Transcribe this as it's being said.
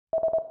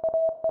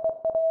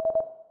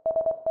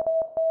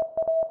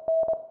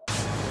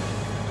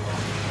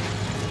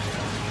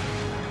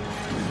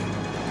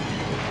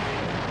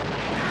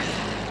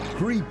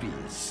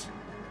Creepies.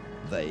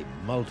 They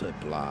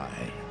multiply.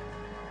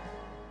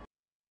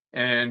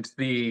 And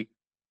the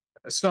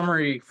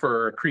summary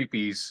for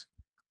Creepies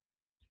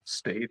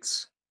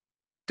states,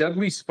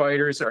 deadly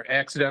spiders are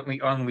accidentally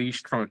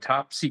unleashed from a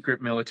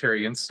top-secret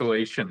military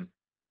installation.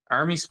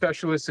 Army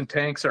specialists and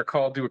tanks are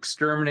called to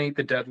exterminate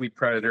the deadly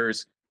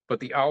predators, but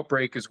the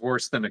outbreak is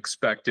worse than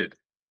expected.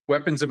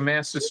 Weapons of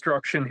mass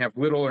destruction have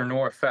little or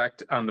no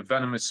effect on the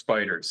venomous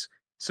spiders.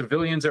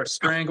 Civilians are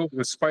strangled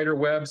with spider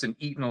webs and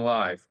eaten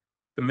alive.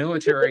 The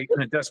military,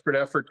 in a desperate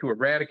effort to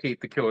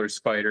eradicate the killer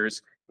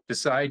spiders,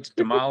 decide to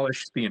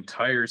demolish the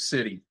entire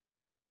city.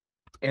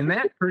 And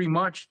that pretty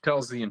much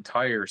tells the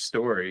entire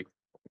story.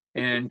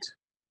 And,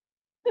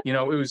 you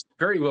know, it was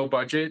very low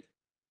budget.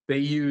 They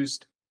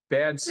used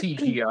bad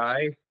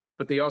CGI,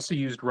 but they also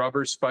used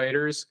rubber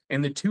spiders,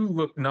 and the two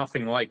looked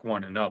nothing like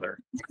one another.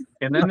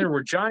 And then there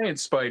were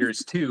giant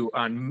spiders, too,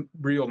 on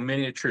real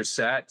miniature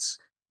sets.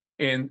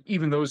 And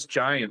even those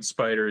giant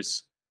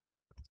spiders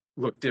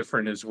look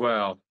different as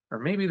well. Or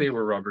maybe they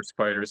were rubber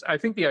spiders. I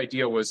think the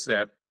idea was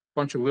that a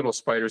bunch of little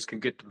spiders can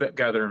get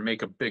together and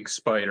make a big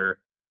spider.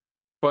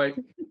 But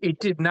it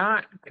did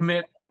not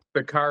commit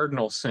the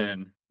cardinal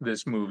sin,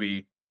 this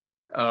movie,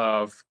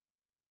 of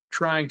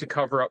trying to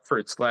cover up for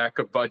its lack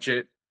of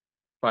budget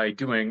by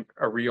doing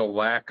a real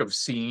lack of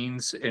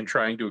scenes and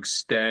trying to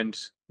extend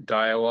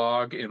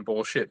dialogue and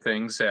bullshit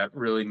things that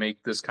really make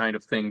this kind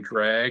of thing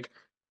drag.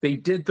 They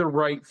did the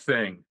right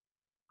thing.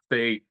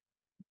 They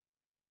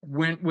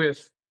went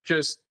with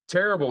just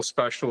terrible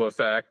special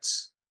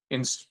effects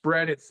and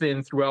spread it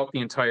thin throughout the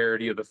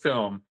entirety of the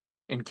film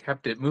and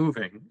kept it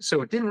moving.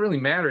 So it didn't really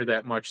matter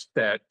that much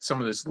that some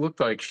of this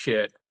looked like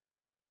shit,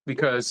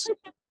 because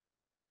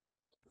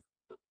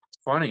it's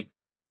funny.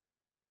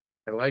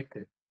 I liked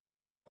it.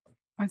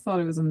 I thought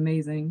it was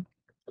amazing.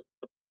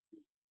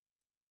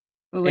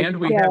 But like, and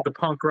we had the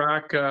punk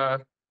rock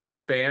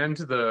band,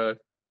 the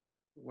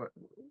what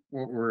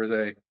were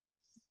they?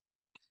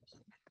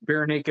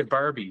 Bare Naked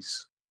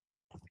Barbies.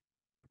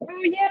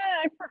 Oh yeah,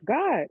 I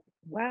forgot.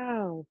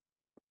 Wow.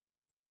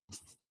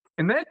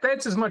 And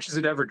that's as much as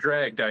it ever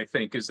dragged, I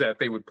think, is that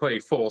they would play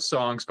full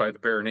songs by the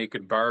Bare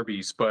Naked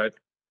Barbies, but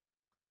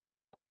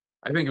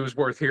I think it was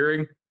worth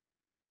hearing.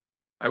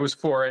 I was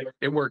for it.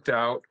 It worked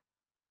out.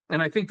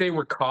 And I think they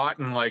were caught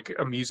in like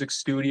a music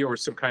studio or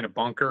some kind of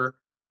bunker.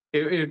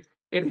 It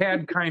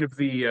had kind of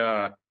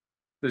the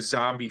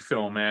zombie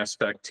film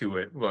aspect to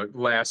it. Like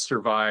Last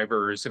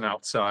Survivors and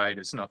Outside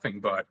is nothing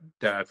but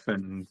death,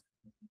 and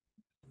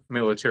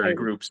military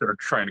groups are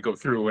trying to go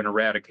through and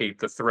eradicate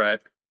the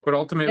threat. But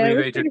ultimately,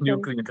 they just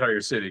nuke the entire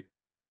city.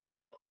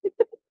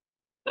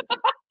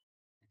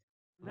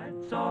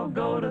 Let's all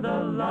go to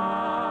the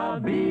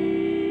lobby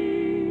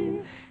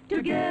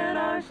to get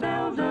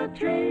ourselves a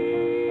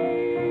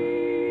treat.